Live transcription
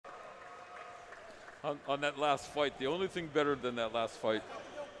on that last fight, the only thing better than that last fight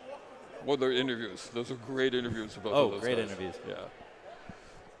were their interviews. Those are great interviews about those guys. Oh, great interviews. Yeah.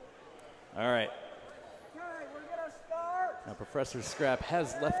 All right. Now, Professor Scrap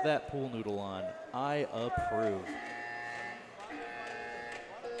has left that pool noodle on. I approve.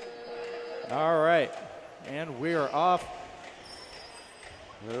 All right. And we are off.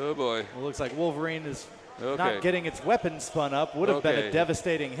 Oh, boy. Well, looks like Wolverine is not getting its weapon spun up. Would have been a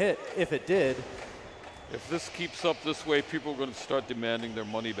devastating hit if it did. If this keeps up this way, people are going to start demanding their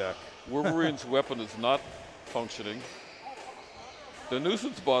money back. Wolverine's weapon is not functioning. The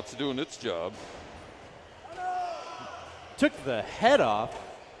nuisance bot's doing its job. Took the head off,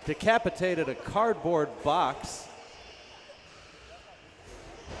 decapitated a cardboard box.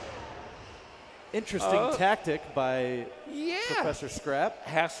 Interesting tactic by Professor Scrap.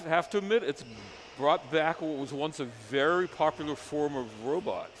 Have to admit, it's brought back what was once a very popular form of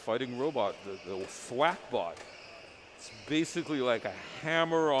robot, fighting robot, the thwack bot. It's basically like a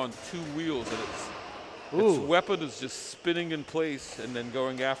hammer on two wheels, and its weapon is just spinning in place and then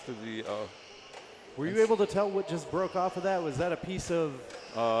going after the. Were you able to tell what just broke off of that? Was that a piece of?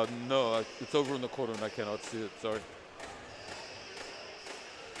 No, it's over in the corner and I cannot see it. Sorry.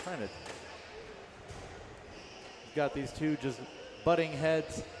 Trying to. You've got these two just butting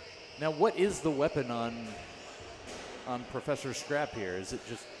heads. Now, what is the weapon on Professor Scrap here? Is it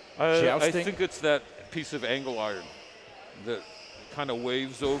just jousting? I think it's that piece of angle iron that kind of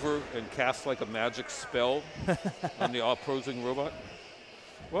waves over and casts like a magic spell on the opposing robot.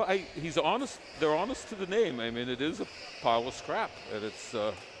 Well, he's honest. They're honest to the name. I mean, it is a pile of scrap, and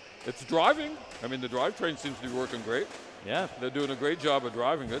it's driving. I mean, the drivetrain seems to be working great. Yeah, they're doing a great job of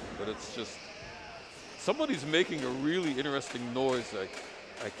driving it, but it's just somebody's making a really interesting noise.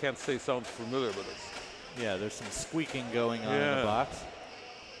 I can't say sounds familiar, but it's there's some squeaking going on in the box.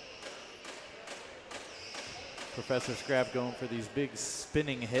 Professor Scrap going for these big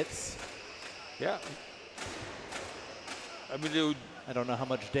spinning hits. Yeah. I mean, I don't know how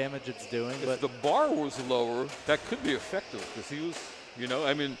much damage it's doing, if but the bar was lower, that could be effective because he was,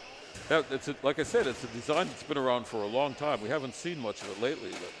 I mean, like I said, it's a design that's been around for a long time. We haven't seen much of it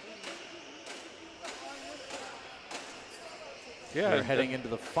lately, but we're heading into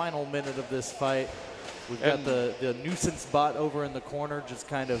the final minute of this fight. We've got the nuisance bot over in the corner, just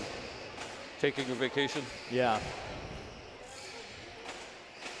kind of taking a vacation. Yeah.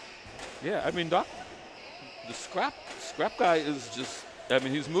 Yeah, I mean, the scrap guy is just, I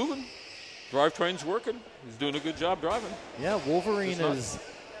mean, he's moving. Drivetrain's working. He's doing a good job driving. Yeah, Wolverine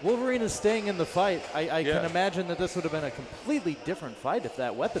is staying in the fight. I can imagine that this would have been a completely different fight if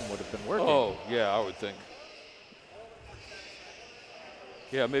that weapon would have been working. Oh, yeah, I would think.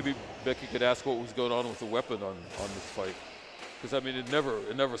 Yeah, maybe Becky could ask what was going on with the weapon on this fight. Because, I mean, it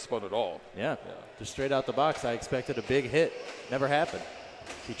never spun at all. Yeah, just straight out the box. I expected a big hit. Never happened.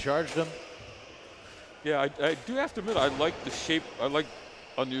 He charged him. Yeah, I do have to admit, I like the shape. I like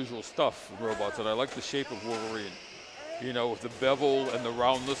unusual stuff in robots, and I like the shape of Wolverine. With the bevel and the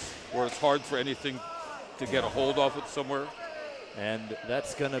roundness, where it's hard for anything to get a hold of it somewhere. And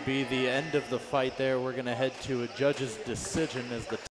that's going to be the end of the fight there. We're going to head to a judge's decision as the